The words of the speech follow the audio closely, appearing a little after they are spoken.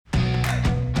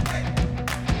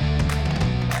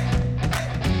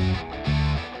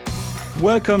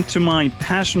Welcome to my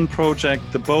passion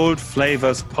project, the Bold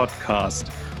Flavors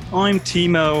podcast. I'm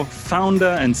Timo,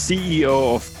 founder and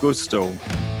CEO of Gusto.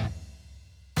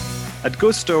 At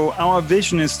Gusto, our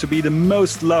vision is to be the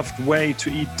most loved way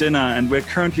to eat dinner, and we're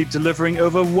currently delivering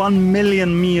over 1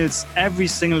 million meals every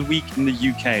single week in the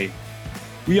UK.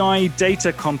 We are a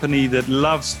data company that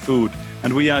loves food,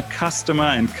 and we are customer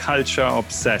and culture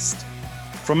obsessed.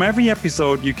 From every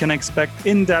episode, you can expect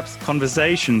in-depth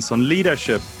conversations on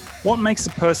leadership, what makes a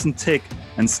person tick,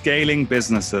 and scaling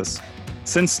businesses.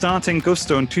 Since starting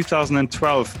Gusto in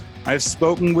 2012, I've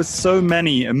spoken with so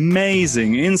many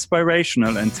amazing,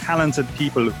 inspirational, and talented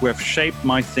people who have shaped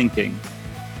my thinking.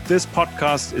 This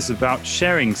podcast is about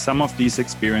sharing some of these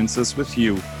experiences with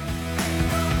you.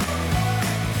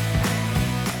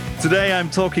 Today I'm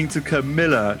talking to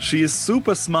Camilla. She is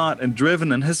super smart and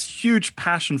driven and has huge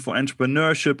passion for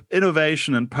entrepreneurship,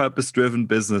 innovation, and purpose-driven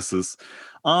businesses.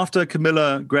 After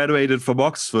Camilla graduated from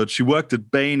Oxford, she worked at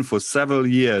Bain for several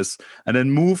years and then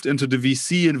moved into the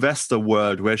VC investor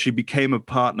world, where she became a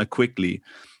partner quickly.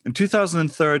 In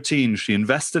 2013, she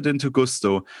invested into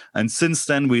Gusto, and since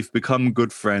then we've become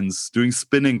good friends, doing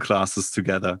spinning classes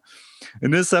together. In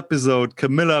this episode,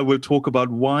 Camilla will talk about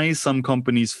why some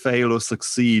companies fail or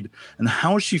succeed and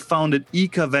how she founded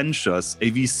Ika Ventures,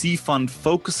 a VC fund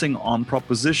focusing on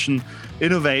proposition,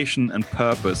 innovation, and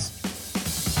purpose.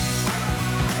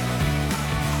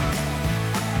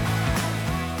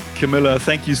 Camilla,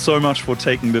 thank you so much for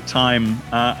taking the time.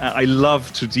 I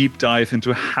love to deep dive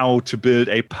into how to build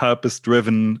a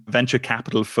purpose-driven venture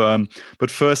capital firm. But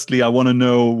firstly, I want to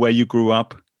know where you grew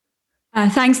up.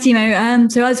 Thanks,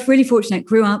 Timo. So I was really fortunate,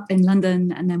 grew up in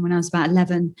London. And then when I was about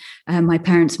 11, my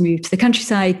parents moved to the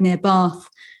countryside near Bath,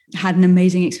 had an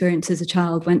amazing experience as a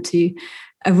child, went to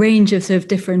a range of sort of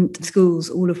different schools,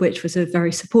 all of which were sort of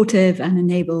very supportive and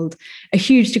enabled a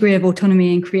huge degree of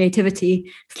autonomy and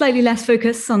creativity, slightly less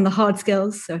focus on the hard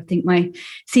skills. So I think my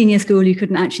senior school, you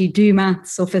couldn't actually do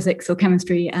maths or physics or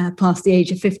chemistry past the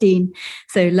age of 15.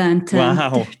 So learned.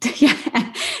 Wow. Yeah,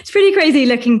 it's pretty crazy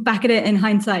looking back at it in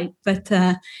hindsight, but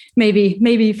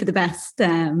maybe for the best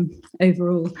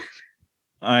overall.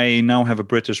 I now have a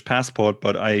British passport,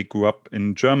 but I grew up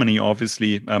in Germany,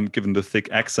 obviously, given the thick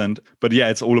accent. But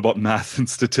yeah, it's all about math and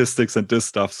statistics and this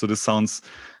stuff. So this sounds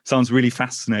really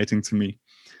fascinating to me.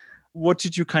 What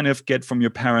did you kind of get from your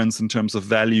parents in terms of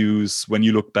values when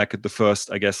you look back at the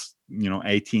first,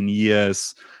 18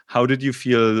 years? How did you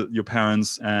feel your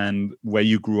parents and where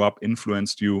you grew up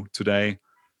influenced you today?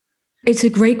 It's a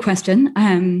great question.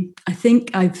 I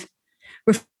think I've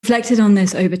reflected on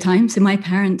this over time. So my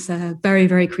parents are very,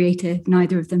 very creative.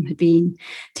 Neither of them had been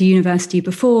to university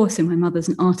before. So my mother's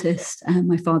an artist and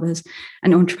my father's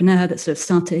an entrepreneur that sort of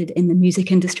started in the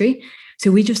music industry. So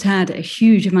we just had a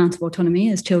huge amount of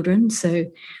autonomy as children. So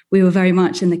we were very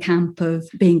much in the camp of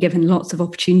being given lots of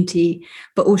opportunity,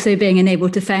 but also being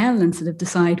enabled to fail and sort of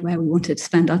decide where we wanted to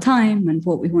spend our time and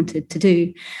what we wanted to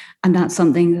do. And that's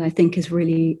something that I think has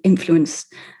really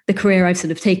influenced the career I've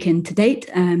sort of taken to date,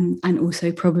 and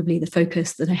also probably the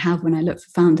focus that I have when I look for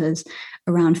founders,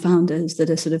 around founders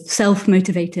that are sort of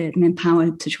self-motivated and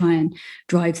empowered to try and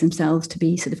drive themselves to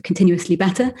be sort of continuously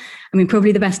better. I mean,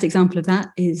 probably the best example of that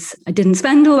is I didn't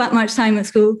spend all that much time at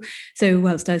school. So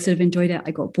whilst I sort of enjoyed it,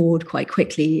 I got bored quite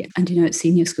quickly. And, at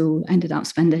senior school, ended up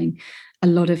spending a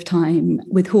lot of time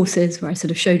with horses, where I sort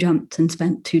of show jumped and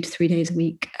spent 2 to 3 days a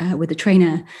week with a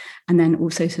trainer, and then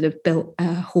also sort of built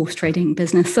a horse trading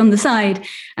business on the side.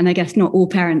 And I guess not all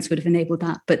parents would have enabled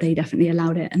that, but they definitely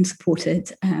allowed it and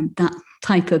supported that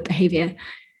type of behavior.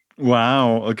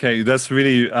 Wow. Okay, that's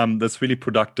really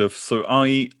productive. So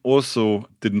I also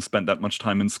didn't spend that much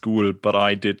time in school, but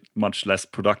I did much less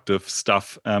productive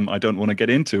stuff. I don't want to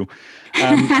get into.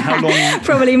 How long?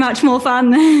 Probably much more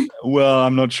fun. Well,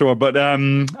 I'm not sure, but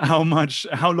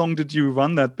how long did you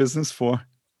run that business for?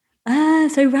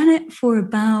 So I ran it for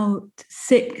about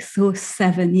 6 or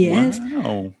 7 years.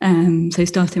 Wow. So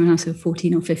starting when I was sort of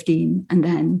 14 or 15, and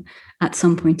then at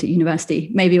some point at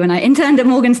university, maybe when I interned at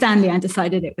Morgan Stanley, I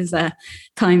decided it was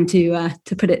time to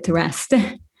put it to rest.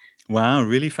 Wow,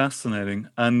 really fascinating.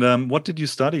 And what did you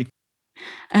study?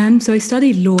 So I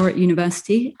studied law at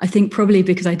university. I think probably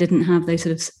because I didn't have those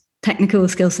sort of technical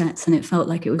skill sets, and it felt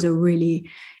like it was a really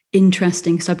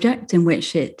interesting subject in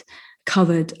which it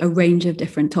covered a range of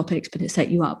different topics, but it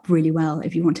set you up really well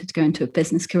if you wanted to go into a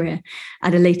business career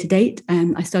at a later date.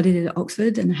 I studied it at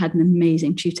Oxford and I had an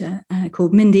amazing tutor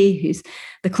called Mindy, who's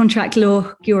the contract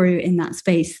law guru in that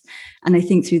space. And I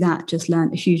think through that just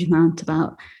learned a huge amount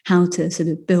about how to sort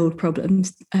of build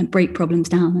problems, break problems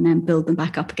down and then build them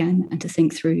back up again, and to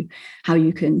think through how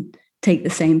you can take the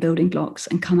same building blocks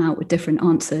and come out with different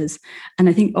answers. And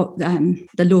I think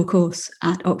the law course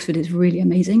at Oxford is really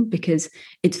amazing because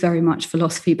it's very much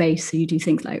philosophy based. So you do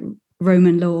things like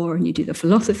Roman law and you do the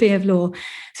philosophy of law.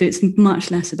 So it's much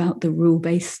less about the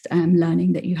rule-based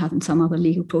learning that you have in some other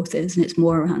legal courses. And it's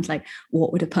more around like,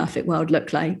 what would a perfect world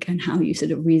look like and how you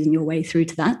sort of reason your way through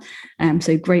to that.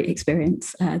 So great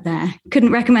experience there.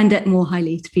 Couldn't recommend it more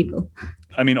highly to people.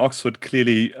 I mean, Oxford,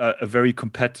 clearly a very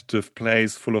competitive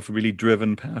place full of really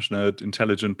driven, passionate,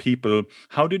 intelligent people.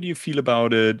 How did you feel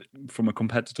about it from a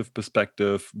competitive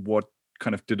perspective? What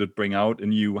kind of did it bring out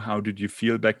in you? How did you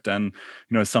feel back then?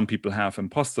 You know, some people have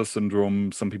imposter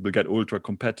syndrome, some people get ultra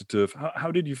competitive.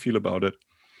 How did you feel about it?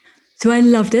 So I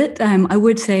loved it. I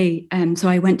would say, so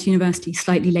I went to university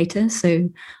slightly later. So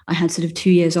I had sort of 2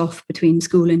 years off between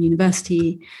school and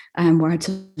university, where I'd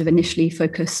sort of initially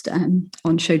focused on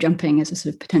show jumping as a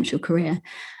sort of potential career,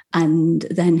 and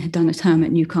then had done a term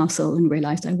at Newcastle and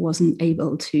realised I wasn't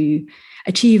able to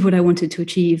achieve what I wanted to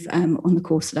achieve on the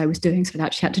course that I was doing. So I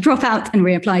actually had to drop out and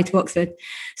reapply to Oxford.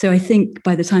 So I think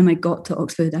by the time I got to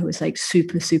Oxford, I was like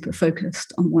super, super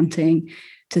focused on wanting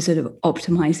to sort of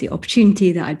optimize the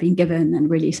opportunity that I'd been given and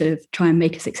really sort of try and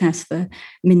make a success for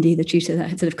Mindy, the tutor that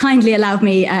had sort of kindly allowed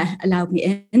me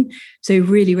in. So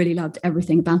really, really loved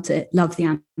everything about it. Loved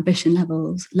the ambition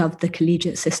levels, loved the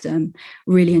collegiate system,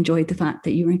 really enjoyed the fact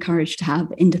that you were encouraged to have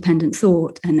independent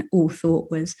thought and all thought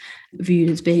was viewed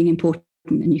as being important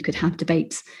and you could have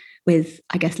debates with,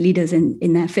 I guess, leaders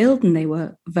in their field, and they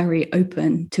were very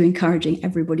open to encouraging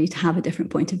everybody to have a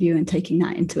different point of view and taking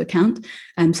that into account.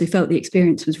 So felt the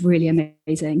experience was really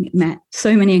amazing. Met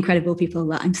so many incredible people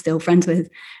that I'm still friends with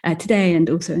today, and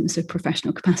also in a sort of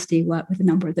professional capacity, work with a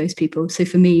number of those people. So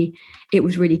for me, it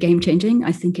was really game-changing.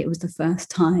 I think it was the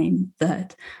first time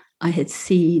that I had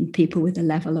seen people with a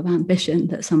level of ambition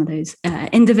that some of those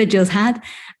individuals had,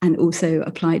 and also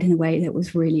applied in a way that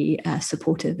was really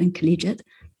supportive and collegiate.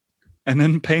 And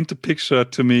then paint a picture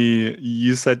to me.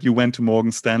 You said you went to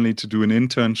Morgan Stanley to do an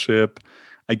internship.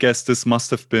 I guess this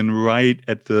must have been right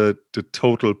at the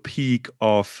total peak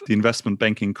of the investment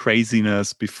banking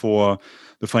craziness before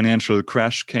the financial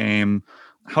crash came.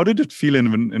 How did it feel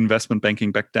in investment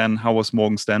banking back then? How was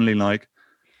Morgan Stanley like?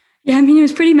 Yeah, I mean, it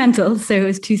was pretty mental. So it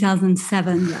was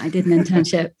 2007 that I did an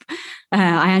internship.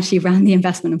 I actually ran the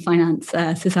Investment and Finance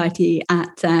Society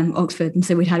at Oxford. And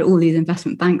so we'd had all these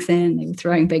investment banks in, they were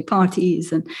throwing big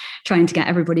parties and trying to get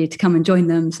everybody to come and join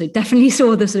them. So definitely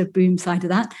saw the sort of boom side of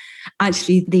that.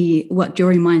 Actually,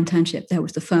 during my internship, there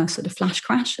was the first sort of flash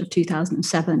crash of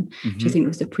 2007, which I think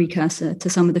was the precursor to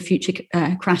some of the future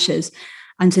crashes.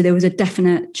 And so there was a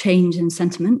definite change in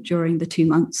sentiment during the 2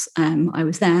 months I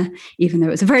was there, even though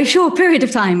it was a very short period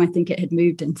of time. I think it had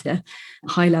moved into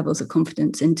high levels of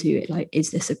confidence into it, like,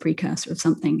 is this a precursor of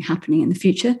something happening in the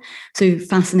future? So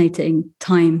fascinating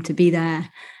time to be there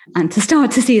and to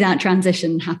start to see that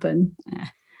transition happen.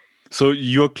 So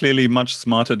you're clearly much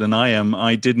smarter than I am.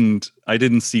 I didn't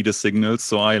see the signals,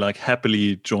 so I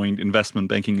happily joined investment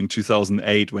banking in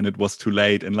 2008 when it was too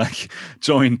late, and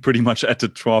joined pretty much at the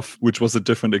trough, which was a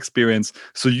different experience.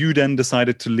 So you then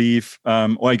decided to leave,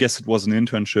 or I guess it was an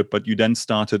internship, but you then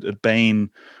started at Bain.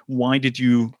 Why did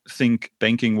you think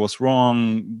banking was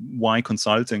wrong? Why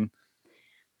consulting?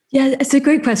 Yeah, it's a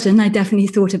great question. I definitely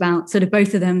thought about sort of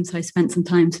both of them. So I spent some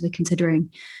time sort of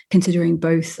considering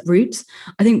both routes.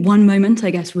 I think one moment, I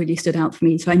guess, really stood out for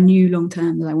me. So I knew long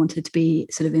term that I wanted to be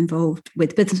sort of involved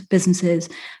with businesses,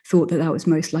 thought that was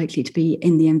most likely to be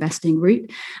in the investing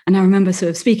route. And I remember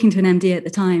sort of speaking to an MD at the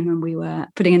time, and we were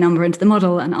putting a number into the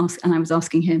model, and I was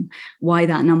asking him why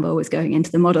that number was going into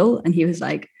the model. And he was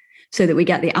like, so that we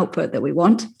get the output that we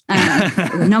want,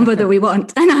 the number that we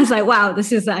want. And I was like, wow,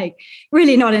 this is like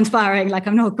really not inspiring. Like,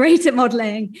 I'm not great at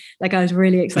modeling. Like, I was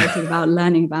really excited about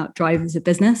learning about drivers of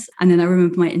business. And then I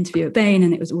remember my interview at Bain,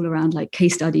 and it was all around like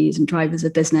case studies and drivers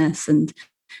of business. And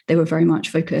they were very much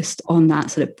focused on that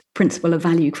sort of principle of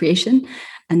value creation.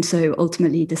 And so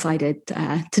ultimately decided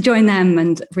to join them,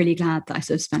 and really glad that I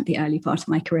sort of spent the early part of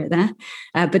my career there.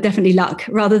 But definitely luck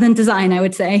rather than design, I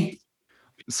would say.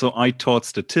 So I taught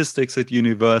statistics at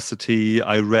university.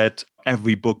 I read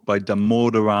every book by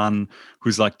Damodaran,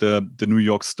 who's like the New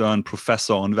York Stern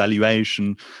professor on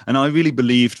valuation. And I really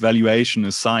believed valuation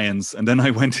is science. And then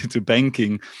I went into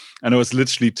banking, and I was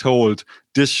literally told,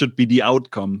 this should be the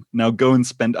outcome. Now go and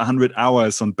spend 100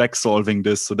 hours on back solving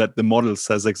this so that the model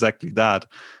says exactly that.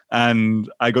 And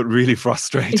I got really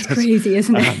frustrated. It's crazy,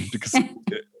 isn't it? Because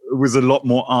it was a lot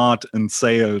more art and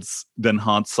sales than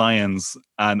hard science,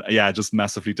 and just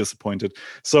massively disappointed.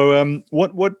 So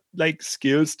what like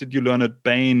skills did you learn at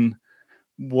Bain?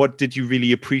 What did you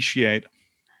really appreciate?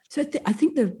 So I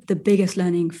think the biggest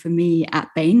learning for me at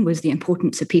Bain was the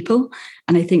importance of people.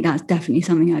 And I think that's definitely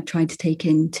something I've tried to take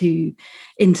into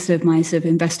sort of my sort of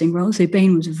investing role. So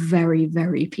Bain was very,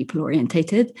 very people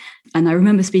orientated. And I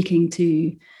remember speaking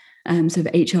to sort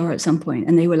of HR at some point,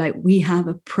 and they were like, we have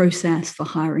a process for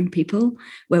hiring people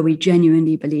where we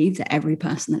genuinely believe that every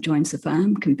person that joins the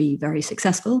firm can be very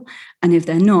successful. And if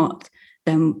they're not,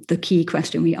 then the key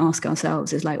question we ask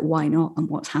ourselves is like, why not? And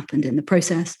what's happened in the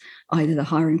process, either the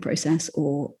hiring process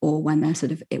or when they're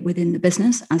sort of within the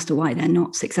business as to why they're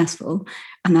not successful.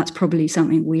 And that's probably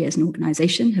something we as an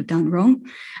organization have done wrong.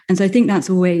 And so I think that's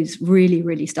always really,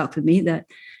 really stuck with me that,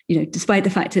 you know, despite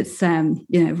the fact it's, a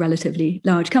relatively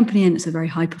large company and it's a very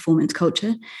high performance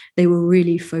culture, they were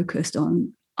really focused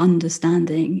on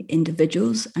understanding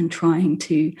individuals and trying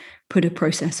to put a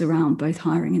process around both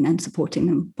hiring and then supporting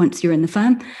them once you're in the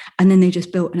firm. And then they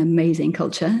just built an amazing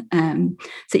culture.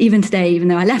 So even today, even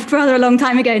though I left rather a long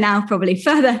time ago now, probably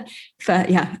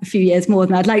a few years more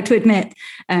than I'd like to admit,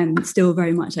 still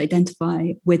very much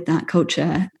identify with that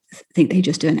culture. I think they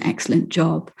just do an excellent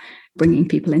job bringing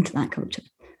people into that culture.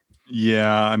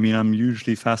 Yeah, I mean, I'm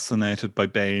usually fascinated by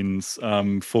Bain's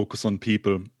focus on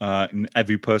people. And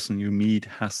every person you meet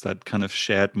has that kind of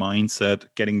shared mindset,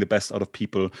 getting the best out of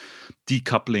people,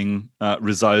 decoupling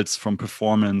results from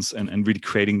performance and really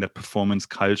creating that performance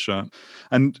culture.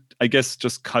 And I guess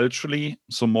just culturally,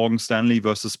 so Morgan Stanley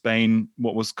versus Bain,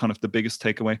 what was kind of the biggest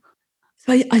takeaway?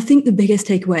 So I think the biggest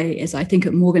takeaway is I think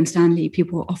at Morgan Stanley,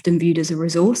 people are often viewed as a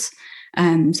resource.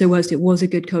 So whilst it was a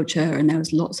good culture and there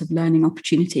was lots of learning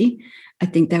opportunity, I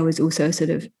think there was also sort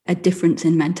of a difference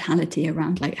in mentality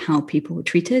around like how people were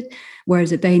treated.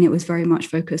 Whereas at Bain, it was very much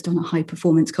focused on a high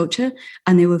performance culture,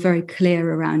 and they were very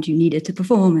clear around you needed to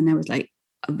perform. And there was like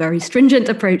a very stringent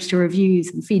approach to reviews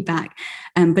and feedback.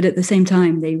 But at the same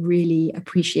time, they really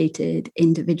appreciated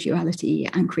individuality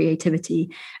and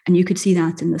creativity. And you could see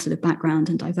that in the sort of background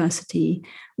and diversity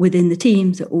within the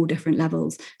teams at all different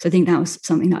levels. So I think that was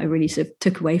something that I really sort of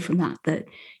took away from that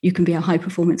you can be a high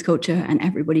performance culture and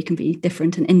everybody can be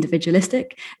different and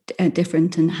individualistic,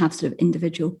 different and have sort of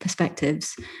individual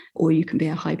perspectives, or you can be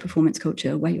a high performance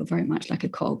culture where you're very much like a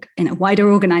cog in a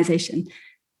wider organization.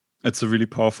 It's a really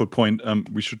powerful point.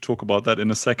 We should talk about that in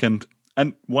a second.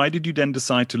 And why did you then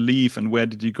decide to leave and where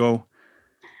did you go?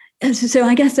 So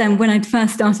I guess when I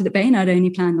first started at Bain, I'd only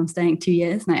planned on staying 2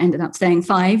 years and I ended up staying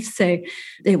 5. So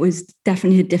it was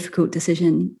definitely a difficult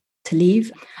decision to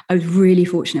leave. I was really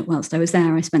fortunate whilst I was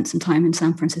there. I spent some time in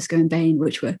San Francisco and Bain,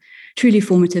 which were truly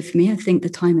formative for me. I think the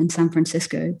time in San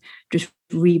Francisco just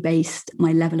rebased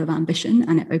my level of ambition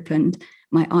and it opened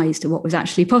my eyes to what was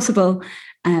actually possible.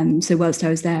 So whilst I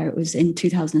was there, it was in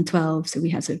 2012. So we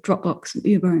had sort of Dropbox and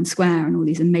Uber and Square and all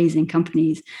these amazing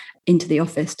companies into the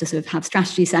office to sort of have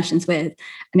strategy sessions with.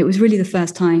 And it was really the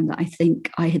first time that I think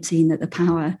I had seen that the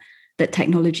power that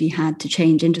technology had to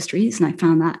change industries. And I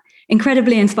found that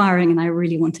incredibly inspiring. And I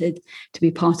really wanted to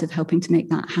be part of helping to make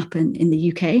that happen in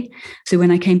the UK. So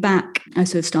when I came back, I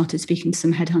sort of started speaking to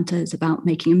some headhunters about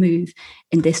making a move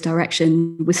in this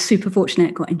direction. Was super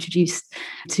fortunate, got introduced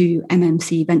to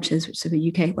MMC Ventures, which is a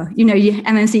UK, well, you know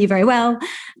MMC very well.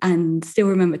 And still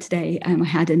remember today, I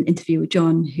had an interview with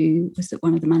John, who was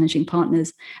one of the managing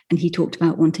partners, and he talked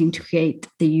about wanting to create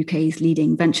the UK's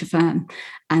leading venture firm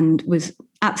and was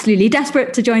absolutely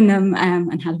desperate to join them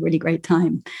and had a really great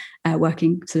time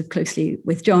working sort of closely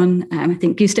with John. I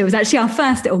think Gusto was actually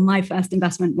my first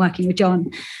investment working with John,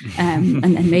 and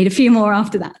then made a few more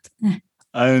after that.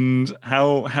 And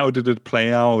how did it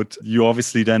play out? You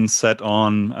obviously then sat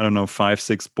on,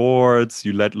 5-6 boards,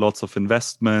 you led lots of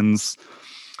investments.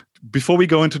 Before we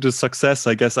go into the success,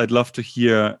 I guess I'd love to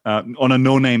hear on a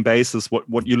no-name basis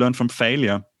what you learned from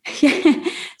failure. Yeah.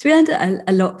 So we learned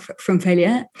a lot from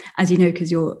failure, as you know,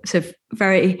 because you're sort of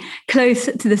very close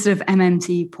to the sort of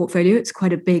MMC portfolio. It's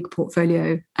quite a big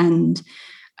portfolio. And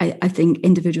I think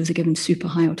individuals are given super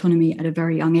high autonomy at a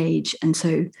very young age. And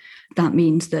so that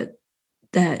means that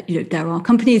there are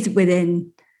companies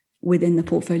within the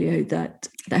portfolio that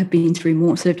have been through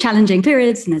more sort of challenging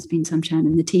periods, and there's been some churn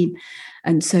in the team.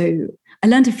 And so I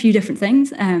learned a few different things.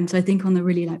 So I think on the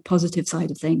really like positive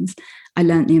side of things, I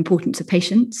learned the importance of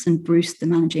patience. And Bruce, the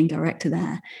managing director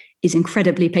there, is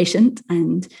incredibly patient.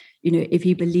 And, if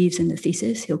he believes in the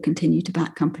thesis, he'll continue to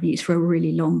back companies for a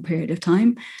really long period of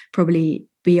time, probably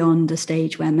beyond a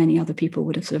stage where many other people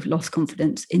would have sort of lost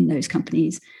confidence in those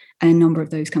companies. And a number of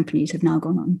those companies have now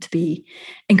gone on to be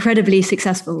incredibly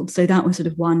successful. So that was sort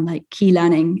of one like key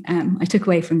learning I took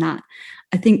away from that.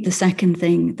 I think the second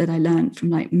thing that I learned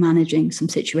from like managing some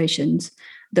situations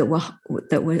that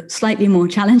were slightly more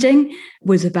challenging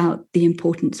was about the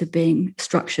importance of being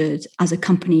structured as a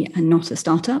company and not a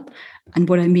startup. And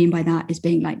what I mean by that is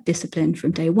being like disciplined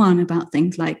from day one about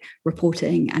things like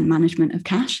reporting and management of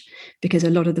cash, because a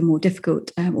lot of the more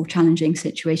difficult or challenging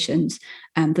situations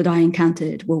that I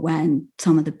encountered were when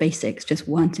some of the basics just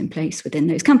weren't in place within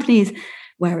those companies.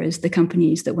 Whereas the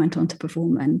companies that went on to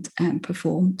perform and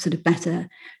perform sort of better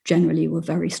generally were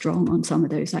very strong on some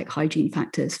of those like hygiene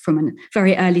factors from a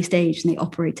very early stage, and they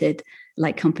operated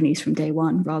like companies from day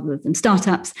one rather than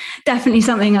startups. Definitely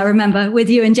something I remember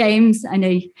with you and James. I know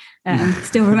you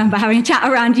still remember having a chat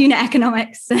around unit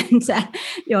economics and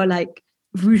your like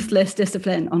ruthless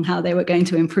discipline on how they were going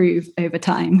to improve over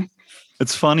time.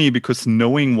 It's funny because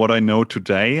knowing what I know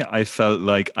today, I felt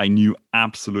like I knew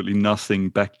absolutely nothing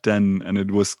back then. And it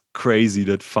was crazy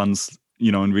that funds,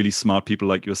 and really smart people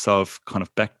like yourself kind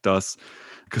of backed us,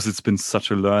 because it's been such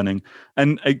a learning.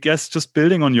 And I guess just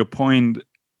building on your point,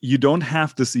 you don't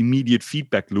have this immediate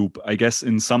feedback loop. I guess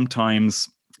in sometimes,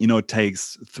 it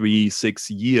takes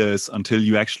 3-6 years until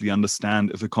you actually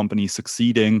understand if a company is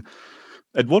succeeding.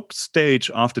 At what stage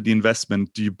after the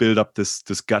investment do you build up this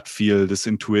gut feel, this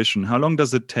intuition? How long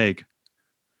does it take?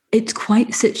 It's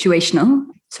quite situational.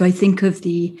 So I think of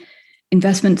the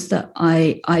investments that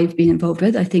I've been involved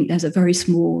with, I think there's a very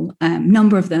small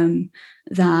number of them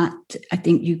that I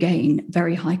think you gain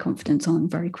very high confidence on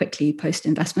very quickly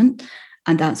post-investment.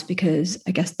 And that's because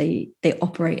I guess they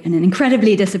operate in an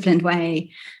incredibly disciplined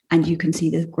way, and you can see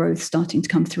the growth starting to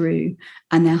come through,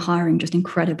 and they're hiring just an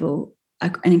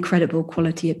incredible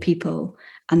quality of people,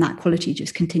 and that quality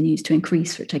just continues to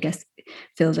increase, which I guess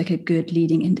feels like a good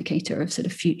leading indicator of sort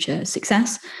of future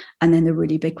success. And then the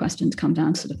really big questions come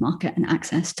down to sort of market and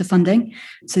access to funding.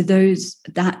 So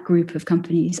that group of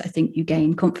companies, I think you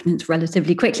gain confidence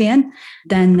relatively quickly in.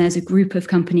 Then there's a group of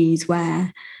companies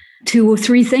where 2 or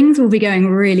 3 things will be going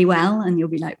really well and you'll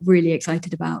be like really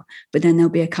excited about, but then there'll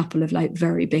be a couple of like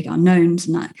very big unknowns,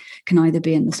 and that can either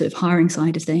be in the sort of hiring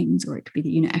side of things, or it could be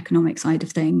the unit economic side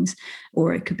of things,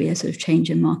 or it could be a sort of change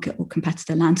in market or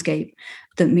competitor landscape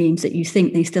that means that you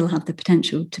think they still have the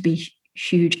potential to be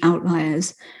huge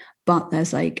outliers, but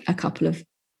there's like a couple of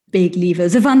big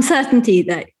levers of uncertainty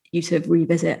that you sort of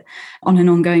revisit on an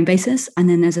ongoing basis. And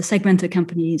then there's a segment of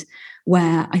companies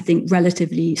where I think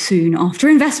relatively soon after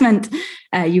investment,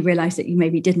 you realize that you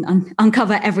maybe didn't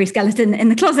uncover every skeleton in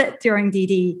the closet during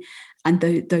DD. And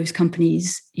those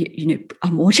companies,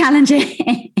 are more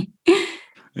challenging.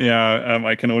 Yeah,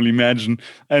 I can only imagine.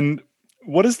 And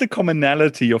what is the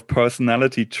commonality of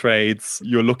personality traits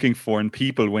you're looking for in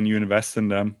people when you invest in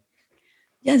them?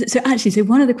 Yeah, so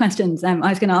one of the questions I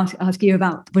was going to ask you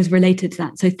about was related to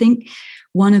that. So I think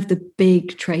one of the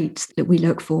big traits that we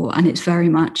look for, and it's very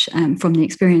much from the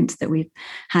experience that we've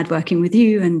had working with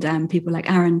you and people like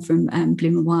Aaron from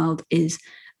Bloom and Wild, is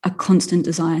a constant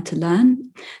desire to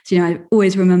learn. So, I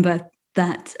always remember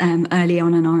that early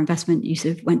on in our investment, you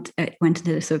sort of went into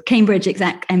the sort of Cambridge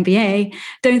exec MBA.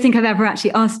 Don't think I've ever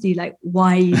actually asked you like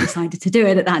why you decided to do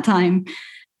it at that time.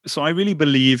 So I really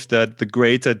believe that the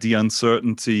greater the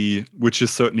uncertainty, which is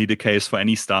certainly the case for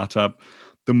any startup,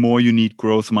 the more you need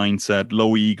growth mindset,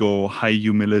 low ego, high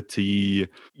humility,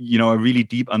 a really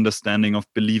deep understanding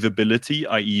of believability,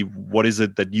 i.e. what is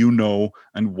it that you know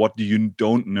and what do you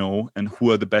don't know, and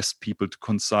who are the best people to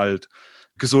consult.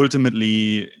 Because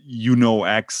ultimately,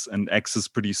 X and X is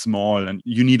pretty small, and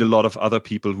you need a lot of other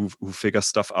people who figure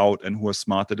stuff out and who are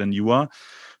smarter than you are.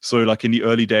 So like in the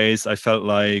early days, I felt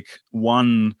like,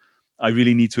 one, I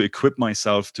really need to equip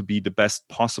myself to be the best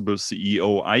possible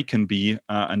CEO I can be.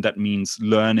 And that means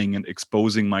learning and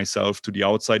exposing myself to the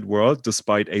outside world,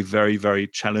 despite a very, very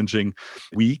challenging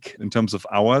week in terms of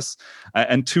hours.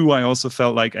 And 2, I also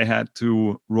felt like I had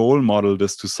to role model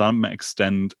this to some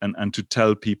extent and to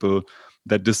tell people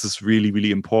that this is really,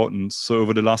 really important. So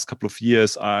over the last couple of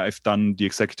years, I've done the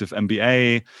executive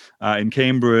MBA in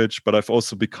Cambridge, but I've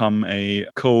also become a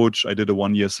coach. I did a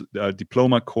 1-year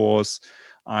diploma course.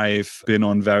 I've been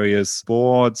on various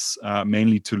boards,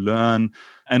 mainly to learn.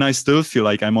 And I still feel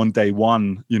like I'm on day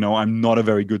one. I'm not a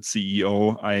very good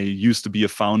CEO. I used to be a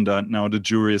founder. Now the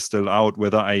jury is still out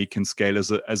whether I can scale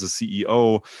as a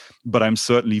CEO. But I'm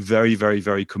certainly very, very,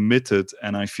 very committed.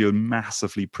 And I feel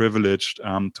massively privileged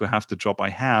to have the job I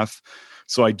have.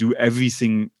 So I do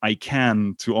everything I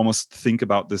can to almost think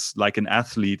about this like an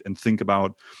athlete and think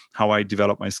about how I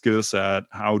develop my skill set.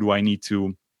 How do I need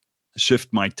to shift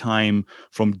my time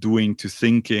from doing to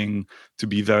thinking, to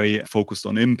be very focused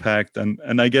on impact.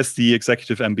 And I guess the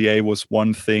executive MBA was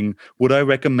one thing. Would I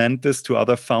recommend this to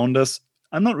other founders?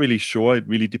 I'm not really sure. It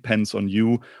really depends on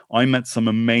you. I met some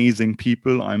amazing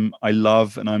people I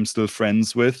love and I'm still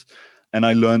friends with. And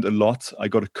I learned a lot. I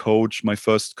got a coach, my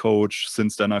first coach.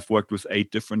 Since then, I've worked with 8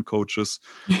 different coaches.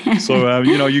 So,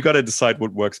 you got to decide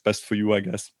what works best for you, I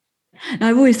guess.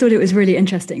 I've always thought it was really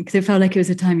interesting because it felt like it was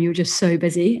a time you were just so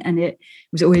busy, and it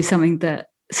was always something that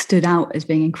stood out as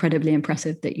being incredibly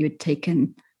impressive that you had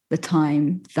taken the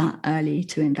time that early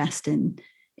to invest in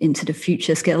sort of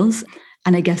future skills.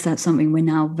 And I guess that's something we're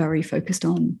now very focused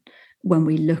on when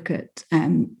we look at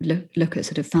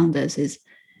sort of founders is,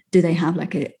 do they have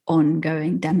like an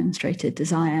ongoing demonstrated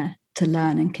desire to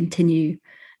learn and continue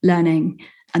learning?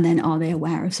 And then are they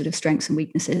aware of sort of strengths and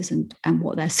weaknesses and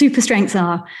what their super strengths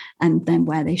are, and then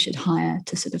where they should hire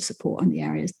to sort of support on the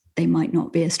areas they might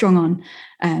not be as strong on.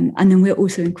 And then we're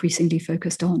also increasingly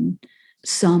focused on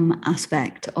some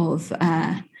aspect of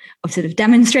sort of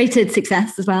demonstrated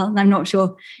success as well. And I'm not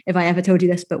sure if I ever told you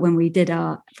this, but when we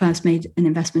first made an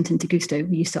investment into Gusto,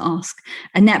 we used to ask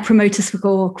a net promoter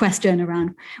score question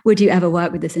around, would you ever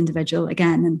work with this individual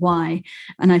again and why?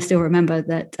 And I still remember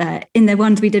that in the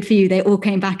ones we did for you, they all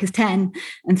came back as 10.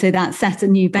 And so that set a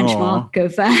new benchmark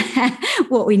of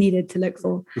what we needed to look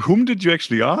for. Whom did you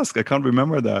actually ask? I can't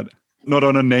remember that. Not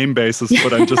on a name basis,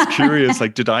 but I'm just curious,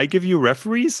 like, did I give you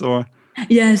referees or?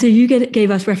 Yeah, so you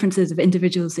gave us references of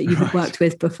individuals that you had worked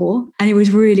with before. And it was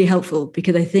really helpful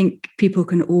because I think people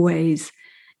can always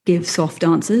give soft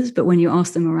answers, but when you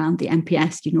ask them around the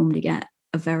NPS, you normally get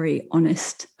a very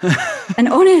honest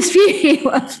view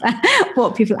of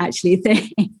what people actually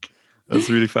think. That's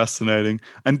really fascinating.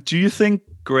 And do you think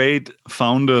great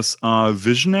founders are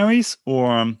visionaries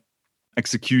or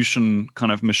execution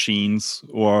kind of machines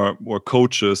or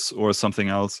coaches or something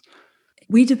else?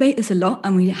 We debate this a lot,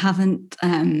 and we haven't,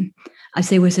 I'd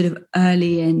say we're sort of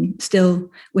early in,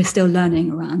 we're still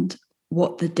learning around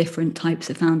what the different types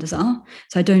of founders are.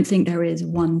 So I don't think there is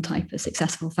one type of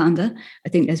successful founder. I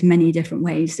think there's many different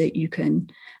ways that you can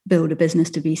build a business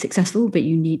to be successful, but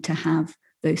you need to have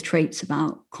those traits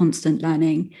about constant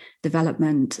learning,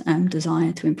 development,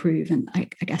 desire to improve, and I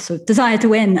guess sort of desire to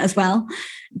win as well.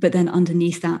 But then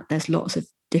underneath that, there's lots of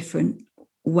different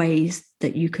ways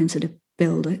that you can sort of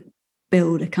build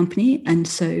a company. And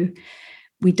so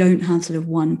we don't have sort of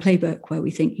one playbook where we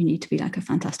think you need to be like a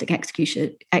fantastic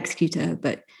executor,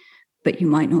 but you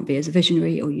might not be as a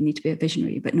visionary, or you need to be a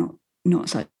visionary, but not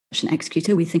such an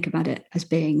executor. We think about it as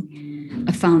being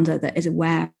a founder that is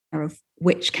aware of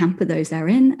which camp of those they're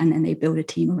in, and then they build a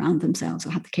team around themselves, or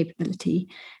have the capability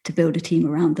to build a team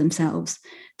around themselves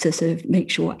to sort of make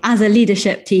sure as a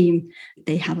leadership team,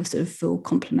 they have a sort of full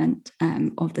complement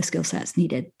of the skill sets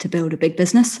needed to build a big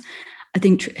business. I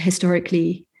think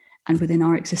historically, and within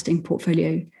our existing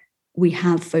portfolio, we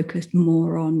have focused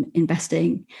more on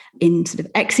investing in sort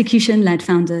of execution-led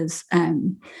founders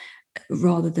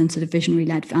rather than sort of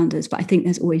visionary-led founders. But I think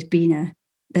there's always been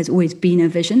a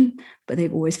vision, but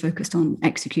they've always focused on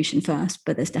execution first.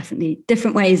 But there's definitely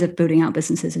different ways of building out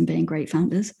businesses and being great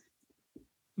founders.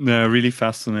 Yeah, really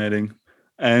fascinating.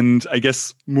 And I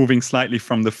guess moving slightly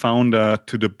from the founder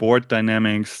to the board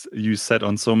dynamics, you sat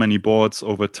on so many boards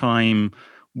over time.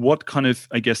 What kind of,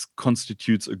 I guess,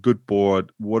 constitutes a good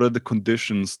board? What are the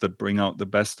conditions that bring out the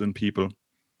best in people?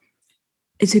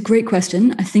 It's a great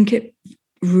question. I think it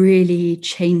really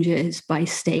changes by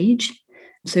stage.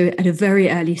 So at a very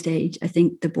early stage, I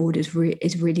think the board is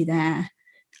really there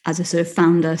as a sort of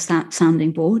founder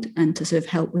sounding board, and to sort of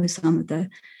help with some of the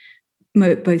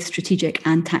both strategic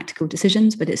and tactical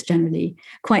decisions, but it's generally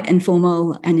quite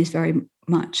informal and is very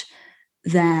much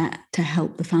there to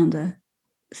help the founder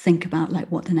think about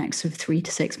like what the next sort of 3 to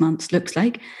 6 months looks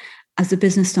like. As the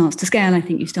business starts to scale, I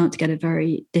think you start to get a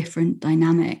very different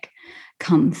dynamic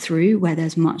come through, where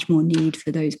there's much more need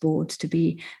for those boards to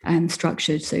be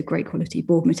structured. So great quality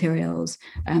board materials,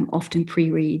 often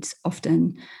pre-reads,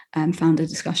 often founder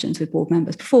discussions with board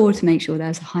members before to make sure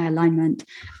there's a high alignment,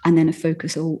 and then a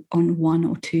focus on 1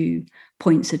 or 2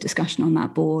 points of discussion on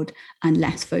that board, and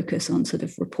less focus on sort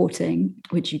of reporting,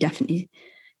 which you definitely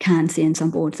can see in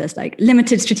some boards. There's like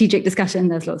limited strategic discussion.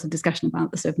 There's lots of discussion about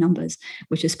the sort of numbers,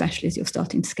 which especially as you're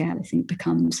starting to scale, I think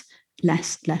becomes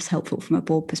less helpful from a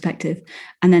board perspective.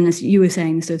 And then, as you were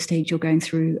saying, the sort of stage you're going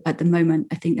through at the moment,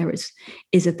 I think there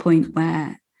is a point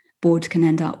where boards can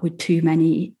end up with too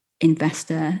many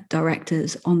investor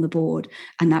directors on the board,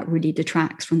 and that really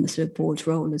detracts from the sort of board's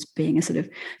role as being a sort of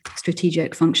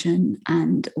strategic function,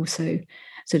 and also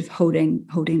sort of holding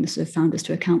the sort of founders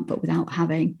to account, but without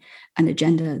having an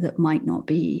agenda that might not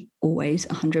be always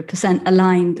 100%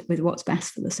 aligned with what's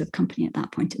best for the sort of company at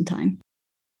that point in time.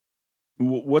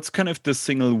 What's kind of the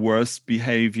single worst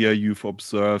behavior you've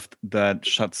observed that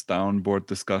shuts down board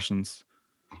discussions?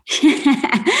 So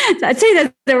I'd say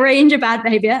there's a range of bad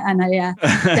behavior, and I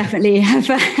definitely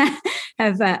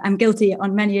I'm guilty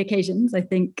on many occasions. I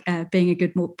think being a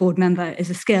good board member is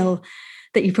a skill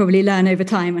that you probably learn over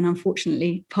time, and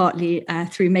unfortunately, partly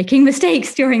through making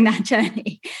mistakes during that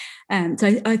journey.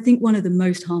 So I think one of the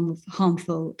most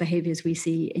harmful behaviors we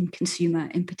see in consumer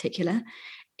in particular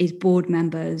is board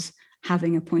members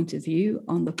having a point of view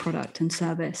on the product and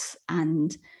service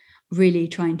and really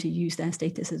trying to use their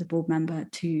status as a board member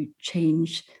to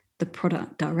change the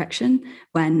product direction,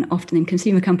 when often in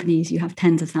consumer companies you have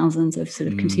tens of thousands of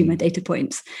sort of consumer data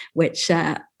points, which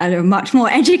are a much more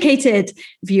educated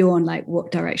view on like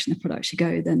what direction the product should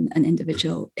go than an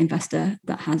individual investor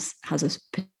that has a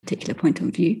particular point of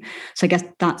view. So I guess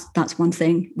that's one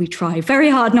thing we try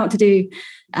very hard not to do,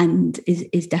 and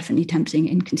is definitely tempting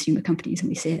in consumer companies, and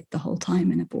we see it the whole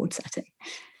time in a board setting.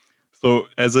 So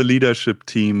as a leadership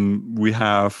team, we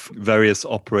have various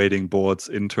operating boards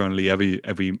internally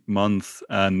every month.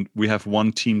 And we have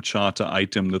one team charter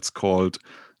item that's called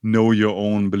Know Your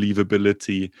Own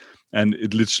Believability. And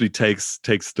it literally takes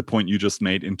the point you just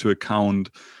made into account.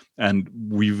 And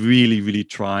we really, really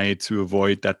try to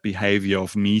avoid that behavior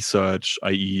of me search,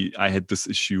 i.e. I had this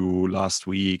issue last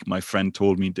week, my friend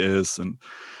told me this, and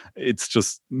it's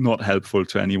just not helpful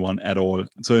to anyone at all.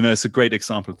 So it's a great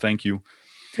example. Thank you.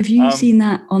 Have you seen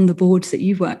that on the boards that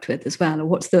you've worked with as well? Or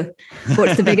what's the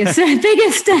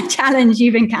biggest challenge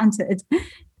you've encountered?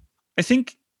 I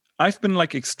think I've been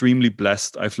like extremely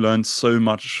blessed. I've learned so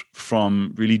much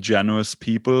from really generous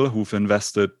people who've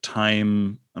invested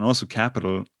time and also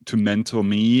capital to mentor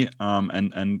me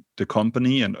and the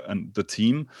company and the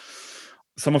team.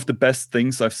 Some of the best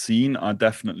things I've seen are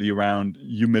definitely around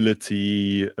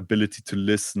humility, ability to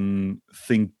listen,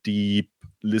 think deep,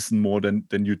 listen more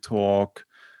than you talk,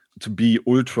 to be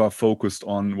ultra focused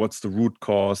on what's the root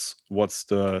cause, what's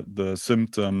the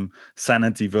symptom,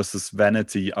 sanity versus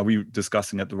vanity. Are we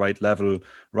discussing at the right level,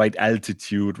 right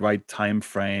altitude, right time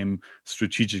frame,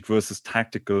 strategic versus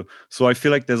tactical? So I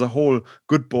feel like there's a whole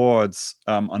good boards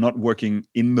are not working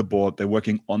in the board, they're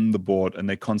working on the board, and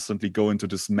they constantly go into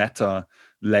this meta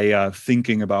layer,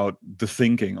 thinking about the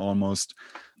thinking almost.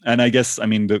 And I guess, I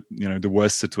mean, the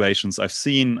worst situations I've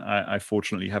seen, I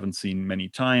fortunately haven't seen many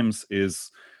times,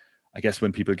 is I guess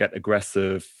when people get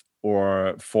aggressive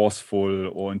or forceful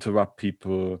or interrupt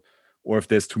people, or if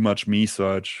there's too much me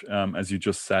search, as you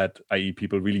just said, i.e.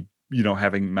 people really,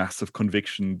 having massive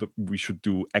conviction that we should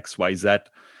do X, Y, Z,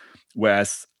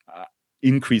 whereas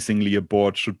increasingly a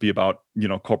board should be about,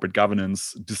 corporate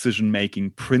governance,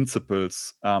 decision-making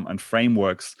principles and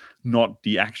frameworks, not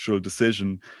the actual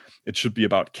decision. It should be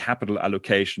about capital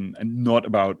allocation and not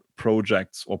about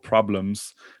projects or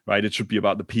problems, right? It should be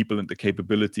about the people and the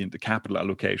capability and the capital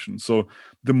allocation. So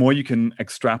the more you can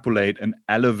extrapolate and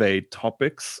elevate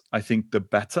topics, I think the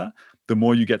better. The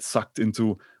more you get sucked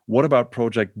into what about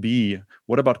project B?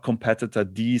 What about competitor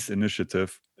D's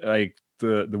initiative? Like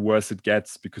the worse it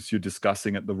gets, because you're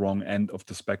discussing at the wrong end of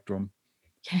the spectrum.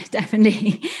 Yeah,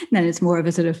 definitely. Then it's more of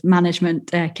a sort of management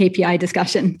KPI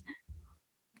discussion.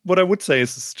 What I would say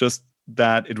is just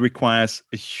that it requires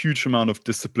a huge amount of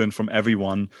discipline from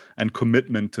everyone and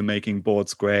commitment to making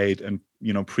boards great, and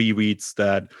pre-reads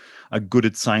that are good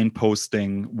at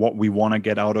signposting what we want to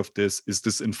get out of this. Is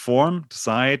this inform,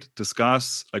 decide,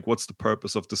 discuss, like what's the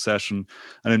purpose of the session,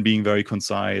 and then being very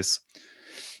concise.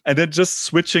 And then just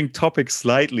switching topics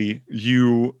slightly,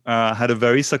 you had a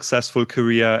very successful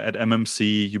career at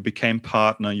MMC. You became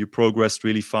partner, you progressed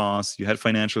really fast, you had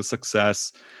financial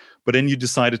success. But then you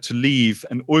decided to leave,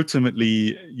 and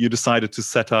ultimately you decided to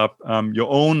set up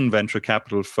your own venture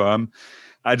capital firm.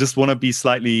 I just want to be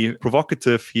slightly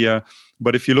provocative here,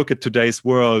 but if you look at today's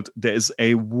world, there is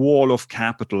a wall of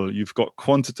capital. You've got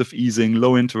quantitative easing,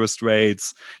 low interest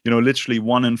rates, literally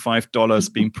 $1 in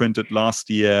 $5 being printed last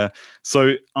year.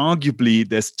 So arguably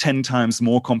there's 10 times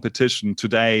more competition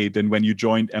today than when you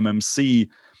joined MMC.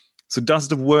 So does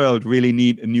the world really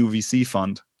need a new VC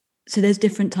fund? So there's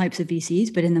different types of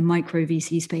VCs, but in the micro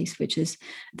VC space, which is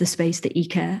the space that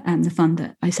eCare, the fund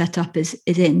that I set up is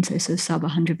in, so sub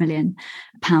 £100 million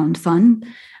fund,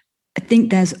 I think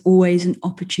there's always an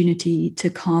opportunity to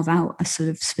carve out a sort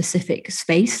of specific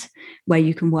space where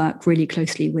you can work really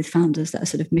closely with founders that are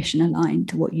sort of mission aligned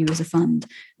to what you as a fund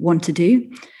want to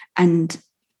do. And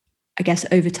I guess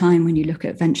over time, when you look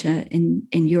at venture in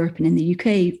Europe and in the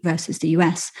UK versus the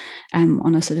US,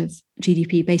 on a sort of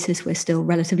GDP basis, we're still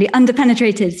relatively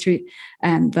underpenetrated through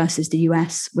versus the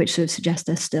US, which sort of suggests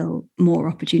there's still more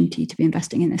opportunity to be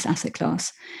investing in this asset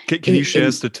class. Can you share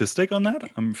a statistic on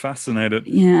that? I'm fascinated.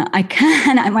 Yeah, I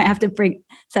can. I might have to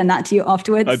send that to you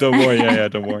afterwards. Don't worry. Yeah,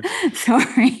 don't worry.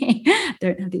 Sorry,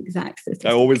 don't have the exact statistic.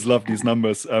 I always love these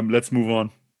numbers. Let's move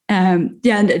on. And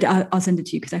I'll send it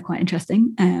to you because they're quite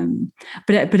interesting.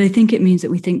 But I think it means that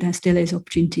we think there still is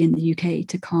opportunity in the UK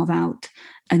to carve out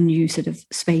a new sort of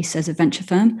space as a venture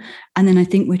firm. And then I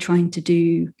think we're trying to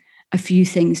do a few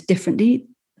things differently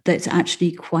that's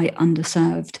actually quite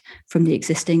underserved from the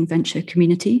existing venture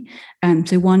community.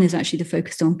 So one is actually the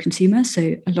focus on consumer.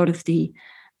 So a lot of the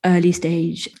early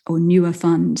stage or newer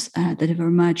funds that are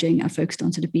emerging are focused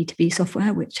on sort of B2B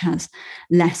software, which has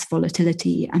less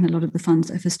volatility. And a lot of the funds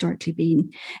that have historically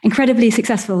been incredibly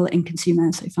successful in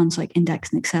consumer, so funds like Index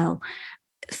and Excel,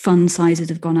 fund sizes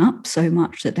have gone up so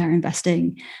much that they're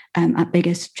investing at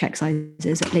bigger check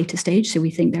sizes at later stage. So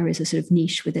we think there is a sort of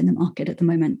niche within the market at the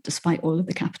moment, despite all of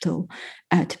the capital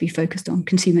to be focused on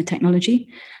consumer technology.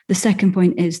 The second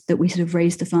point is that we sort of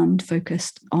raised the fund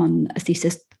focused on a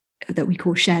thesis that we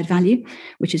call shared value,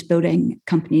 which is building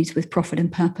companies with profit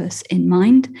and purpose in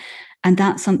mind. And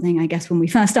that's something, I guess, when we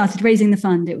first started raising the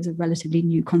fund, it was a relatively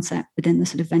new concept within the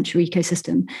sort of venture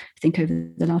ecosystem. I think over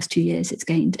the last 2 years, it's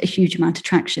gained a huge amount of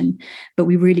traction. But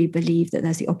we really believe that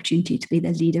there's the opportunity to be the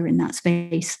leader in that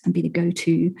space and be the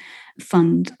go-to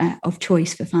fund of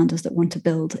choice for founders that want to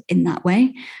build in that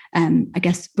way. I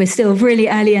guess we're still really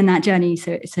early in that journey.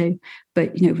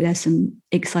 But there's some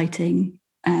exciting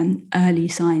early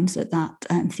signs that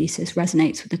thesis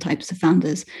resonates with the types of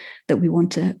founders that we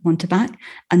want to back.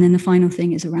 And then the final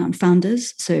thing is around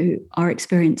founders. So our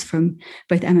experience from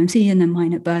both MMC and then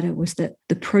mine at Burda was that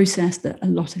the process that a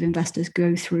lot of investors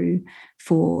go through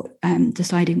for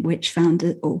deciding which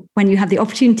founder, or when you have the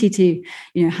opportunity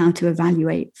to, how to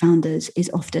evaluate founders, is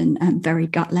often very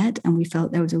gut-led. And we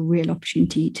felt there was a real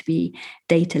opportunity to be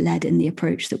data-led in the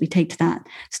approach that we take to that.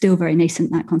 Still very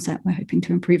nascent, that concept. We're hoping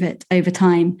to improve it over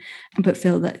time, but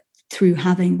feel that through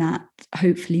having that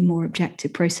hopefully more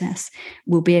objective process,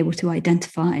 we'll be able to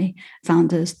identify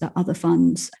founders that other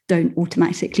funds don't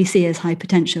automatically see as high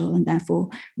potential, and therefore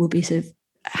will be sort of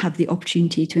have the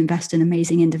opportunity to invest in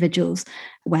amazing individuals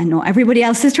where not everybody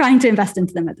else is trying to invest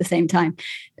into them at the same time.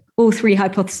 All three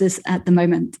hypotheses at the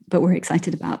moment, but we're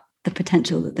excited about the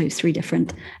potential that those three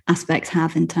different aspects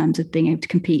have in terms of being able to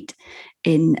compete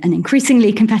in an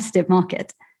increasingly competitive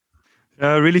market.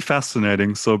 Yeah, really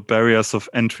fascinating. So barriers of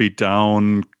entry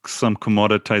down, some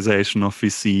commoditization of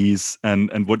VCs,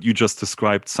 and what you just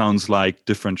described sounds like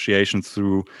differentiation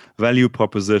through value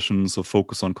propositions or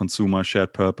focus on consumer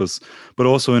shared purpose, but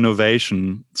also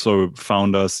innovation. So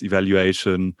founders,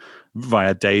 evaluation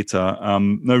via data.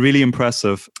 Really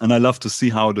impressive. And I love to see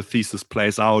how the thesis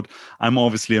plays out. I'm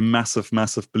obviously a massive,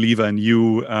 massive believer in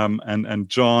you and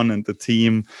John and the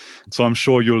team. So I'm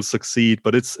sure you'll succeed.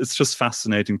 But it's just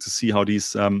fascinating to see how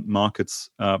these markets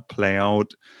play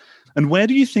out. And where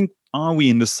do you think are we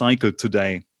in the cycle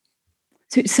today?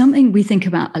 So it's something we think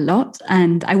about a lot.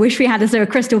 And I wish we had a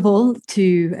crystal ball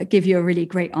to give you a really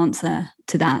great answer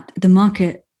to that. The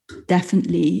market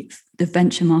definitely, the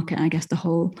venture market, I guess the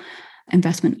whole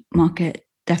investment market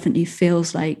definitely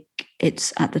feels like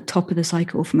it's at the top of the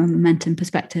cycle from a momentum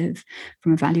perspective,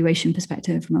 from a valuation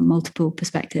perspective, from a multiple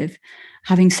perspective.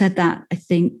 Having said that, I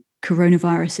think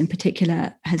coronavirus in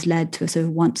particular has led to a sort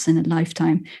of once in a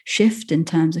lifetime shift in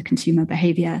terms of consumer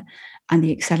behavior and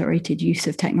the accelerated use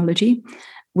of technology,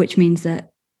 which means that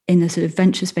in the sort of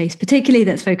venture space, particularly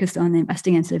that's focused on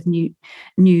investing in sort of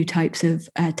new types of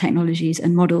technologies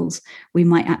and models, we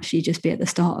might actually just be at the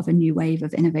start of a new wave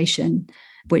of innovation,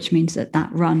 which means that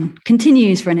run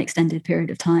continues for an extended period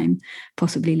of time,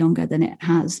 possibly longer than it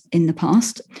has in the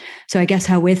past. So I guess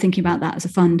how we're thinking about that as a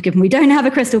fund, given we don't have a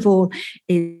crystal ball,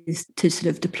 is to sort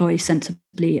of deploy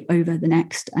sensibly over the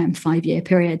next 5-year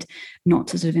period, not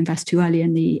to sort of invest too early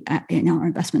in our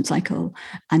investment cycle,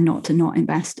 and not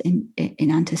invest in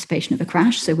anticipation of a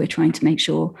crash. So we're trying to make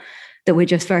sure that we're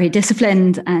just very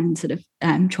disciplined and sort of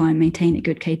try and maintain a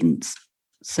good cadence.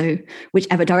 So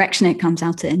whichever direction it comes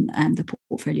out in, the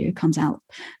portfolio comes out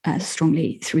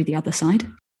strongly through the other side.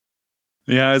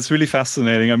 Yeah, it's really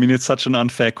fascinating. I mean, it's such an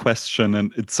unfair question,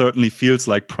 and it certainly feels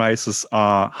like prices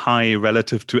are high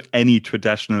relative to any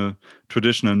traditional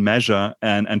measure,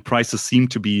 and prices seem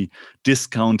to be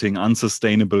discounting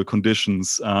unsustainable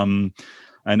conditions. And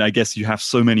I guess you have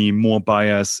so many more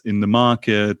buyers in the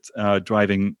market,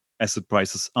 driving asset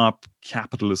prices up,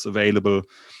 capital is available.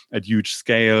 at huge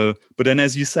scale. But then,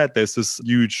 as you said, there's this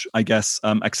huge, I guess,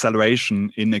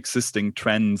 acceleration in existing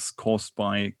trends caused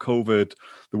by COVID.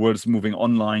 The world is moving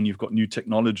online. You've got new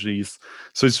technologies.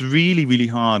 So it's really, really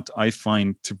hard, I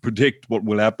find, to predict what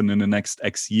will happen in the next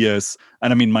X years.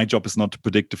 And I mean, my job is not to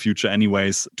predict the future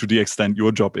anyways, to the extent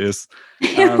your job is.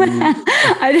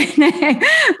 I don't know.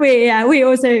 We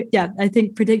also, I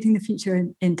think predicting the future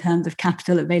in terms of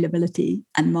capital availability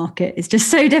and market is just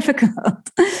so difficult.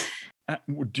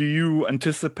 Do you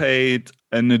anticipate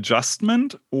an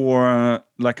adjustment or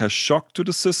like a shock to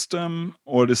the system,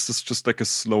 or is this just like a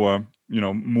slower,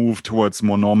 move towards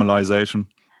more normalization?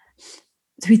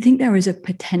 So we think there is a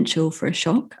potential for a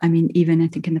shock. I mean, even I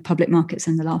think in the public markets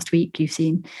in the last week, you've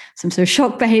seen some sort of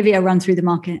shock behavior run through the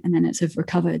market and then it's sort of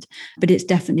recovered. But it's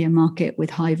definitely a market with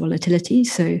high volatility.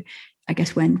 So I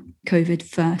guess when COVID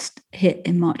first hit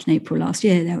in March and April last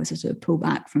year, there was a sort of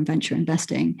pullback from venture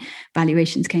investing.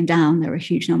 Valuations came down. There were a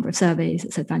huge number of surveys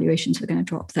that said valuations were going to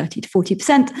drop 30 to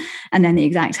 40%. And then the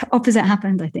exact opposite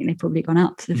happened. I think they've probably gone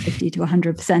up to 50 to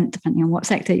 100%, depending on what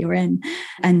sector you're in.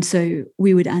 And so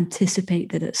we would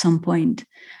anticipate that at some point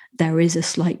there is a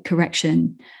slight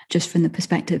correction, just from the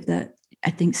perspective that I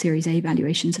think Series A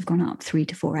valuations have gone up 3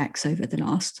 to 4x over the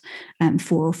last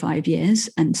 4 or 5 years.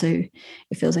 And so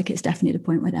it feels like it's definitely the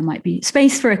point where there might be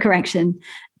space for a correction,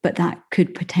 but that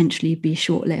could potentially be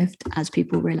short-lived as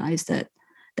people realize that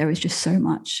there is just so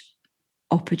much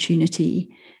opportunity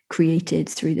created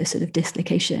through this sort of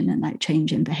dislocation and like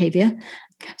change in behavior.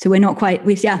 So we're not quite,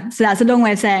 so that's a long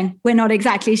way of saying we're not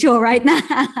exactly sure right now.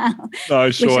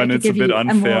 No, sure, and it's a bit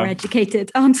unfair. A more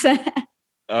educated answer.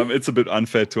 It's a bit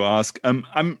unfair to ask.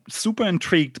 I'm super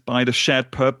intrigued by the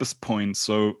shared purpose point.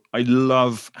 So I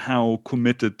love how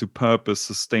committed to purpose,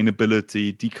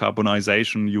 sustainability,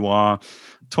 decarbonization you are.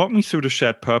 Talk me through the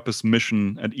shared purpose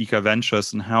mission at Ika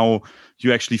Ventures and how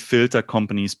you actually filter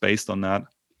companies based on that.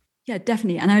 Yeah,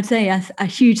 definitely. And I would say a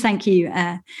huge thank you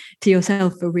to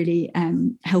yourself for really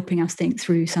helping us think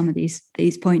through some of these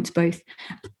points, both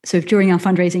sort of during our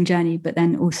fundraising journey, but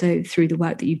then also through the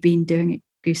work that you've been doing at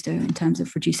Gusto in terms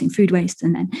of reducing food waste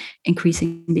and then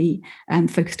increasingly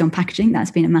focused on packaging. That's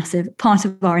been a massive part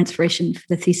of our inspiration for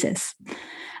the thesis.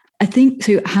 I think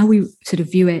so how we sort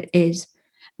of view it is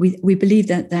we believe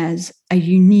that there's a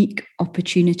unique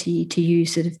opportunity to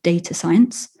use sort of data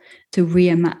science to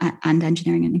and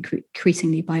engineering and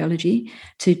increasingly biology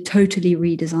to totally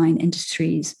redesign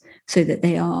industries so that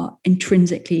they are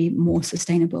intrinsically more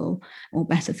sustainable or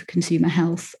better for consumer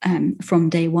health from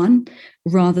day one,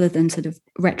 rather than sort of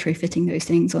retrofitting those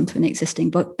things onto an existing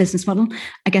business model.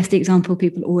 I guess the example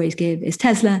people always give is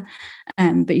Tesla.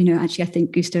 But, actually, I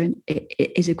think Gusto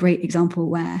is a great example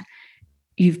where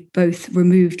you've both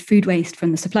removed food waste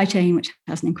from the supply chain, which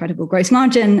has an incredible gross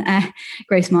margin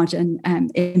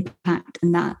impact,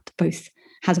 and that both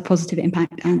has a positive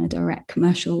impact and a direct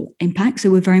commercial impact. So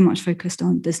we're very much focused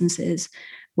on businesses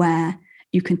where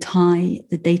you can tie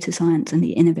the data science and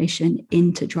the innovation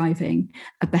into driving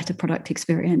a better product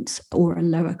experience or a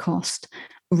lower cost,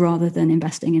 rather than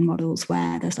investing in models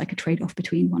where there's like a trade-off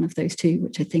between one of those two,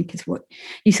 which I think is what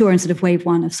you saw in sort of wave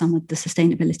one of some of the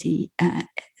sustainability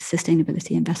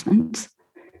investments.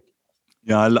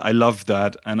 Yeah, I love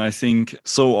that. And I think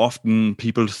so often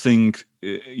people think,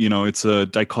 it's a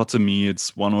dichotomy,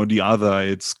 it's one or the other,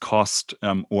 it's cost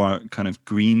or kind of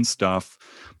green stuff.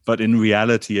 But in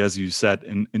reality, as you said,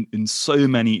 in so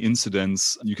many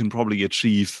incidents, you can probably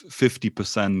achieve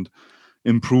 50%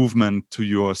 improvement to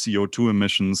your CO2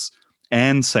 emissions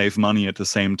and save money at the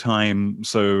same time.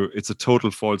 So it's a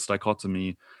total false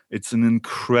dichotomy. It's an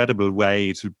incredible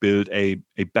way to build a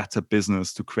better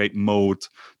business, to create moat,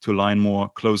 to align more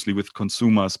closely with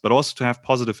consumers, but also to have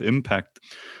positive impact.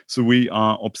 So we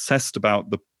are obsessed about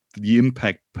the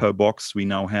impact per box we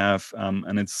now have,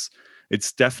 and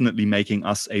it's definitely making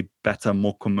us a better,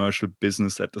 more commercial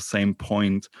business at the same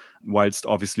point, whilst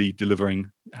obviously delivering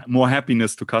more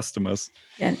happiness to customers.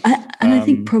 Yeah, and I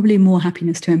think probably more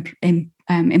happiness to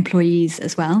employees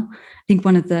as well. I think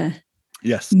one of the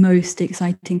most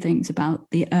exciting things about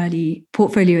the early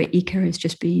portfolio at Ika has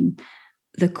just been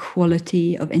the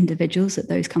quality of individuals that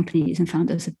those companies and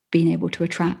founders have been able to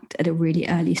attract at a really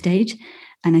early stage.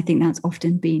 And I think that's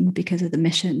often been because of the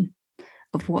mission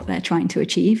of what they're trying to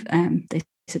achieve. They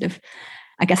sort of,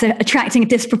 I guess, are attracting a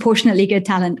disproportionately good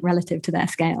talent relative to their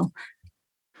scale.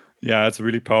 Yeah, it's a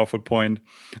really powerful point.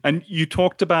 And you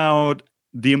talked about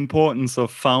the importance of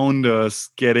founders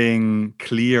getting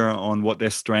clear on what their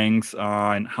strengths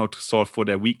are and how to solve for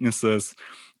their weaknesses.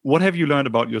 What have you learned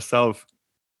about yourself?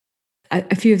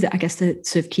 A few of the, I guess, the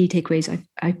sort of key takeaways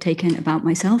I've taken about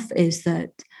myself is that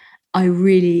I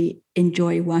really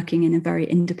enjoy working in a very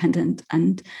independent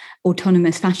and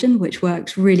autonomous fashion, which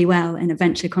works really well in a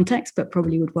venture context, but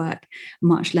probably would work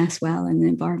much less well in an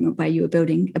environment where you were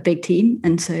building a big team.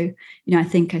 And so, I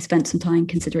think I spent some time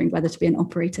considering whether to be an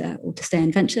operator or to stay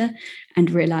in venture, and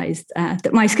realized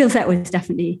that my skill set was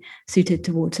definitely suited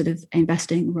towards sort of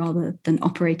investing rather than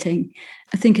operating.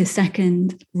 I think a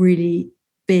second really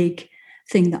big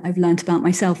thing that I've learned about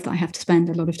myself that I have to spend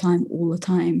a lot of time all the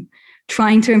time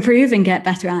trying to improve and get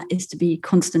better at is to be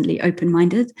constantly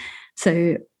open-minded.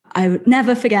 So I would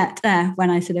never forget when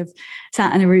I sort of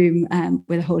sat in a room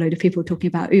with a whole load of people talking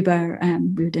about Uber.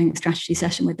 We were doing a strategy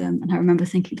session with them. And I remember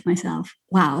thinking to myself,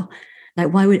 wow,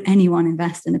 like, why would anyone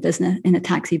invest in a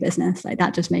taxi business? Like,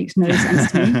 that just makes no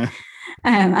sense to me.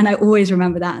 And I always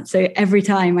remember that. So every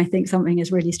time I think something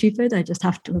is really stupid, I just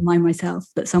have to remind myself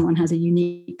that someone has a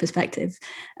unique perspective,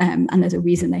 and there's a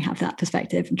reason they have that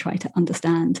perspective, and try to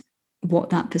understand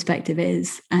what that perspective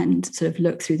is and sort of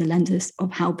look through the lenses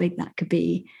of how big that could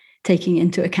be, taking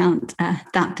into account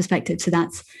that perspective. So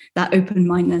that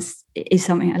open-mindedness is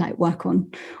something I like work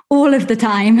on all of the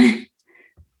time.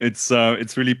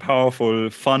 It's really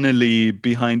powerful. Funnily,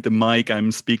 behind the mic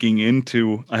I'm speaking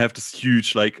into, I have this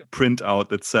huge printout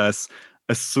that says,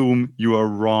 "Assume you are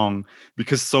wrong,"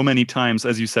 because so many times,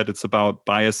 as you said, it's about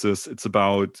biases, it's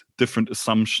about different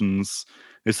assumptions.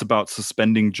 It's about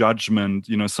suspending judgment.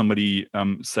 Somebody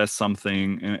says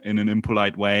something in an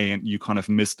impolite way and you kind of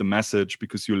miss the message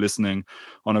because you're listening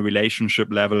on a relationship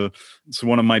level. So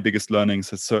one of my biggest learnings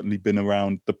has certainly been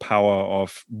around the power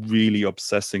of really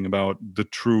obsessing about the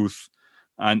truth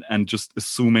and just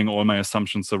assuming all my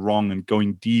assumptions are wrong and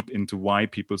going deep into why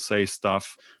people say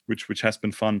stuff, which has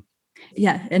been fun.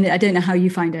 Yeah, and I don't know how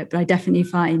you find it, but I definitely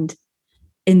find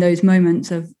in those moments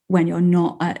of when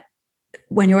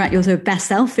you're at your sort of best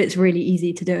self, it's really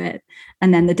easy to do it.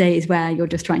 And then the days where you're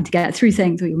just trying to get through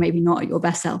things, or you're maybe not at your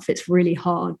best self, it's really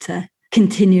hard to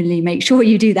continually make sure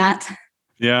you do that.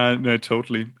 Yeah, no,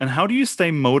 totally. And how do you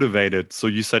stay motivated? So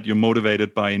you said you're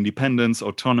motivated by independence,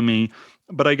 autonomy,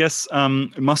 but I guess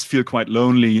it must feel quite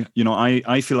lonely.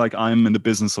 I feel like I'm in the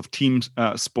business of team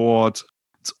sport.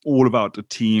 It's all about the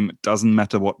team. It doesn't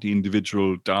matter what the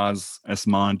individual does as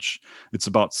much. It's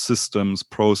about systems,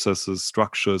 processes,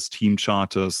 structures, team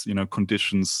charters,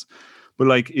 conditions.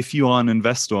 But if you are an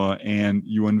investor and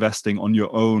you're investing on your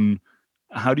own,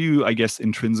 how do you, I guess,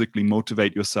 intrinsically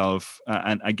motivate yourself?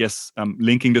 And I guess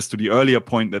linking this to the earlier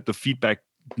point that the feedback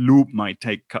loop might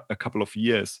take a couple of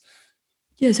years.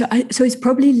 Yeah, so it's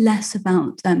probably less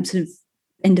about sort of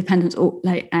independence or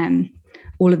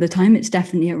all of the time. It's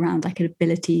definitely around an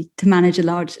ability to manage a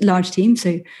large team.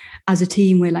 So as a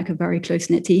team, we're a very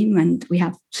close-knit team, and we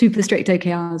have super strict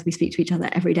OKRs. We speak to each other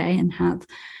every day and have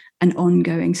an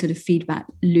ongoing sort of feedback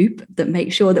loop that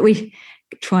makes sure that we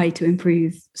try to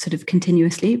improve sort of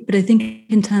continuously. But I think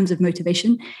in terms of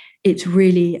motivation, it's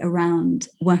really around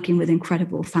working with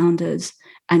incredible founders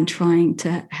and trying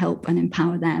to help and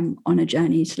empower them on a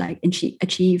journey to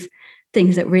achieve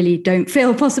things that really don't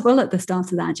feel possible at the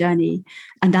start of that journey.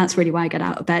 And that's really why I get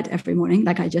out of bed every morning.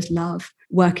 I just love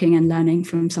working and learning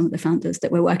from some of the founders that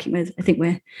we're working with. I think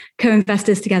we're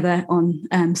co-investors together on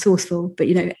Sourceful, but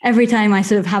every time I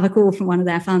sort of have a call from one of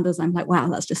their founders, I'm like, wow,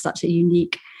 that's just such a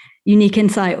unique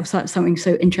insight, or something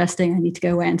so interesting. I need to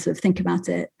go away and sort of think about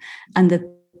it. And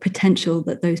the potential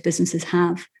that those businesses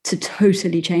have to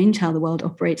totally change how the world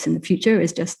operates in the future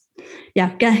is just,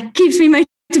 keeps me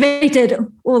motivated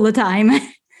all the time.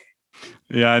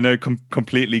 Yeah, I know,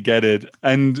 completely get it.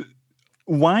 And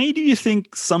why do you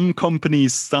think some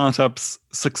companies, startups,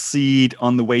 succeed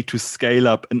on the way to scale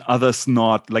up and others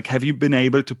not? Have you been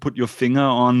able to put your finger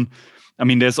on? I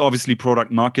mean, there's obviously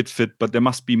product market fit, but there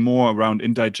must be more around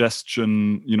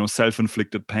indigestion,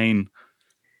 self-inflicted pain.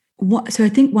 So I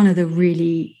think one of the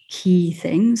really key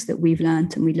things that we've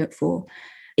learned and we look for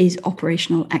is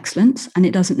operational excellence. And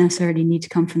it doesn't necessarily need to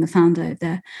come from the founder if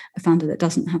they're a founder that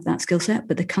doesn't have that skill set,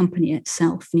 but the company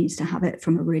itself needs to have it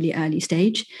from a really early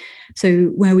stage. So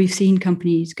where we've seen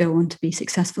companies go on to be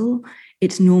successful,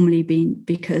 it's normally been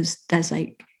because there's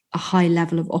a high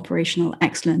level of operational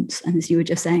excellence. And as you were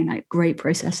just saying, great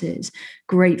processes,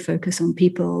 great focus on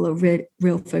people, a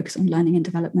real focus on learning and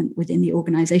development within the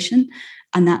organization.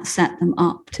 And that set them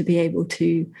up to be able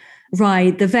to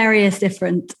ride the various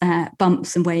different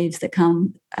bumps and waves that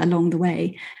come along the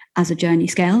way as a journey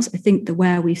scales. I think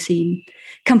where we've seen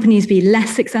companies be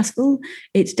less successful,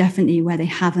 it's definitely where they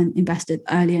haven't invested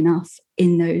early enough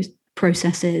in those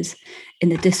processes, in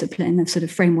the discipline of sort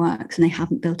of frameworks, and they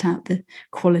haven't built out the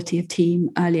quality of team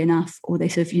early enough, or they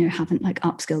sort of haven't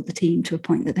upskilled the team to a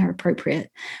point that they're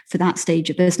appropriate for that stage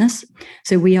of business.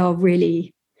 So we are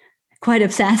really quite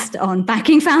obsessed on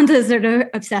backing founders that are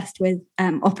obsessed with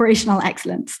operational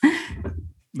excellence.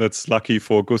 That's lucky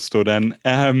for Gusto then.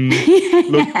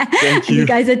 Look, thank you. You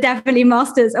guys are definitely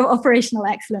masters of operational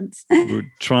excellence.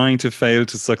 We're trying to fail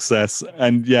to success.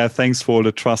 And yeah, thanks for all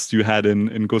the trust you had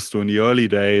in Gusto in the early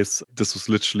days. This was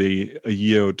literally a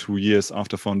year or 2 years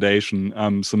after foundation.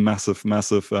 So massive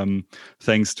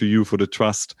thanks to you for the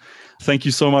trust. Thank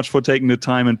you so much for taking the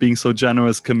time and being so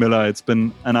generous, Camilla. It's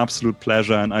been an absolute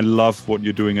pleasure. And I love what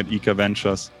you're doing at Ika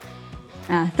Ventures.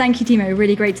 Thank you, Timo.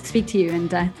 Really great to speak to you.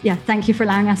 And thank you for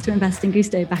allowing us to invest in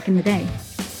Gusto back in the day.